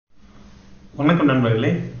வணக்கம் நண்பர்களே.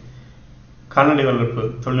 கால்நடை வளர்ப்பு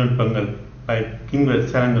தொழில்நுட்பங்கள் பை கிங்வர்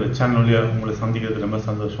சேனல் சேனல் வழியாக உங்களை சந்திக்கிறது ரொம்ப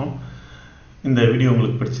சந்தோஷம். இந்த வீடியோ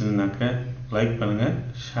உங்களுக்கு பிடிச்சிருந்தாக்க லைக் பண்ணுங்கள்,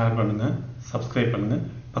 ஷேர் பண்ணுங்கள், சப்ஸ்கிரைப் பண்ணுங்கள்,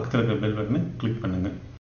 பக்கத்தில் இருக்கிற பெல் பட்டனை கிளிக் பண்ணுங்கள்.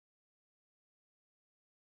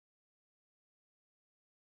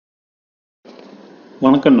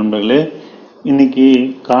 வணக்கம் நண்பர்களே. இன்னைக்கு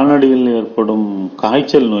கால்நடைகளில் ஏற்படும்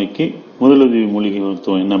காய்ச்சல் நோய்க்கு முதலுதவி மூலிகை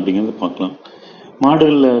மருத்துவம் என்ன அப்படிங்கிறத பார்க்கலாம்.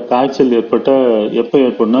 மாடுகளில் காய்ச்சல் ஏற்பட்டால் எப்போ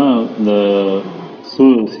ஏற்படும்னா இந்த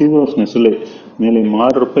சீதோஷ்ண நிலை நிலை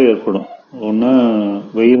மாறுறப்ப ஏற்படும். ஒன்றா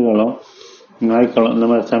வெயில் காலம், மழைக்காலம், இந்த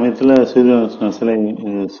மாதிரி சமயத்தில் சீதோஷ்ண நிலை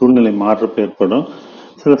சூழ்நிலை மாறுறப்ப ஏற்படும்.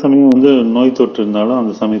 சில சமயம் நோய் தொற்று இருந்தாலும்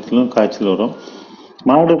அந்த சமயத்திலும் காய்ச்சல் வரும்.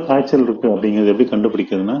 மாடு காய்ச்சல் இருக்கு அப்படிங்கிறது எப்படி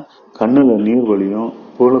கண்டுபிடிக்கிறதுனா, கண்ணில் நீர் வழியும்,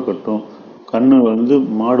 பூளைக்கட்டும், கண்ணு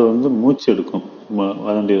மாடு மூச்சு எடுக்கும்,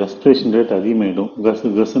 அதனுடைய ரெஸ்பிரேஷன் ரேட் அதிகமாகிடும்,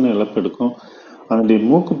 கசுன்னு இழப்பு எடுக்கும். அதனுடைய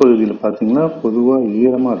மூக்கு பகுதியில் பார்த்தீங்கன்னா பொதுவாக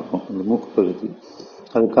ஈரமாக இருக்கும். அந்த மூக்கு பகுதி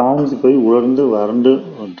அது காஞ்சி போய் உலர்ந்து வறண்டு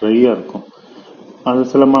ட்ரையாக இருக்கும். அது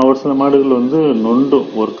ஒரு சில மாடுகள் நொண்டும்,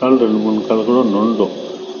 ஒரு கால் 2-3 கால் கூட நொண்டும்.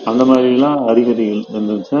 அந்த மாதிரிலாம் அறிகுறிகள்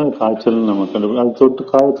இருந்துச்சுன்னா காய்ச்சல்னு நம்ம கண்டுபிடிக்கும். அது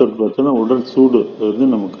தொட்டு பார்த்தோன்னா உடல் சூடு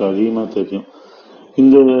நமக்கு அதிகமாக தெரியும்.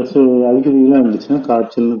 இந்த அறிகுறிகள்லாம் இருந்துச்சுன்னா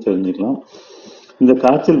காய்ச்சல்னு தெரிஞ்சுக்கலாம். இந்த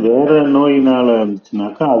காய்ச்சல் வேற நோயினால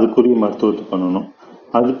இருந்துச்சுனாக்கா அதுக்குரிய மருத்துவத்தை பண்ணணும்.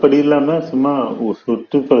 அதுபடி இல்லாமல் சும்மா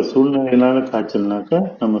சுற்றுப்புற சூழ்நிலையினால காய்ச்சல்னாக்கா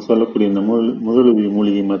நம்ம சொல்லக்கூடிய இந்த முதலுதவி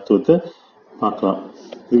மூலிகை மருத்துவத்தை பார்க்கலாம்.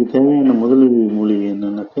 இதுக்கு தேவையான முதலுதவி மூலிகை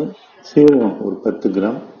என்னன்னாக்கா, சீரகம் ஒரு 10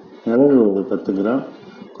 கிராம், மிளகு ஒரு 10 கிராம்,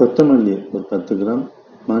 கொத்தமல்லி ஒரு 10 கிராம்,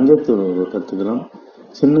 மஞ்சத்தூள் ஒரு 10 கிராம்,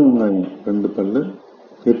 சின்ன வெங்காயம் 2 பல்லு,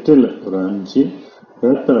 வெற்றிலை ஒரு 5,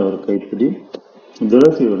 வேப்பிலை ஒரு கைப்பிடி,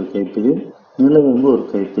 துளசி ஒரு கைப்பிடி, நிலவேம்பு ஒரு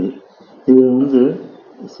கைப்பிடி. இது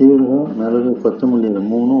சீரகம், மிளகு, கொத்தமல்லி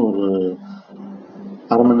 3 ஒரு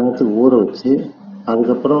அரை மணி நேரத்துக்கு ஊற வச்சு,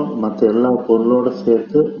 அதுக்கப்புறம் மற்ற எல்லா பொருளோட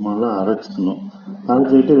சேர்த்து நல்லா அரைச்சிக்கணும்.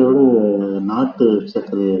 அரைச்சிக்கிட்டு இதோட நாட்டு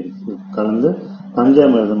சர்க்கரையை கலந்து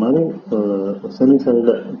பஞ்சாமிர்தம் மாதிரி செமி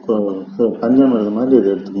சைடில் பஞ்சாமிர்தம் மாதிரி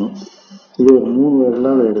இதை எடுத்துக்கணும். இது ஒரு 3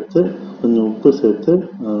 விரலால் எடுத்து கொஞ்சம் உப்பு சேர்த்து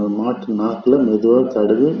மாட்டு நாக்கில் மெதுவாக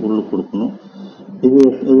தடவி உள்ளு கொடுக்கணும். இது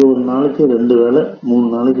ஒரு நாளைக்கு 2 வேளை 3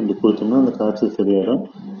 நாளைக்கு இப்படி கொடுத்தோம்னா அந்த காய்ச்சல் சரியாயிடும்.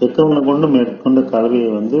 எக்கவனை கொண்டு மேற்கொண்ட கலவையை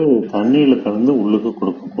தண்ணியில் கலந்து உள்ளுக்கு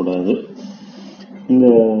கொடுக்கக்கூடாது. இந்த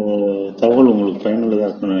தகவல் உங்களுக்கு பயனுள்ளதாக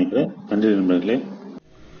இருக்கும்னு நினைக்கிறேன். நன்றி நண்பர்களே.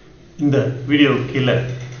 இந்த வீடியோ கீழே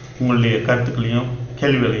உங்களுடைய கருத்துக்களையும்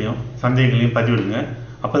கேள்விகளையும் சந்தேகங்களையும் பதிவிடுங்க.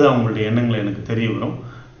 அப்போ தான் உங்களுடைய எண்ணங்களை எனக்கு தெரிய வரும்.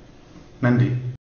 நன்றி.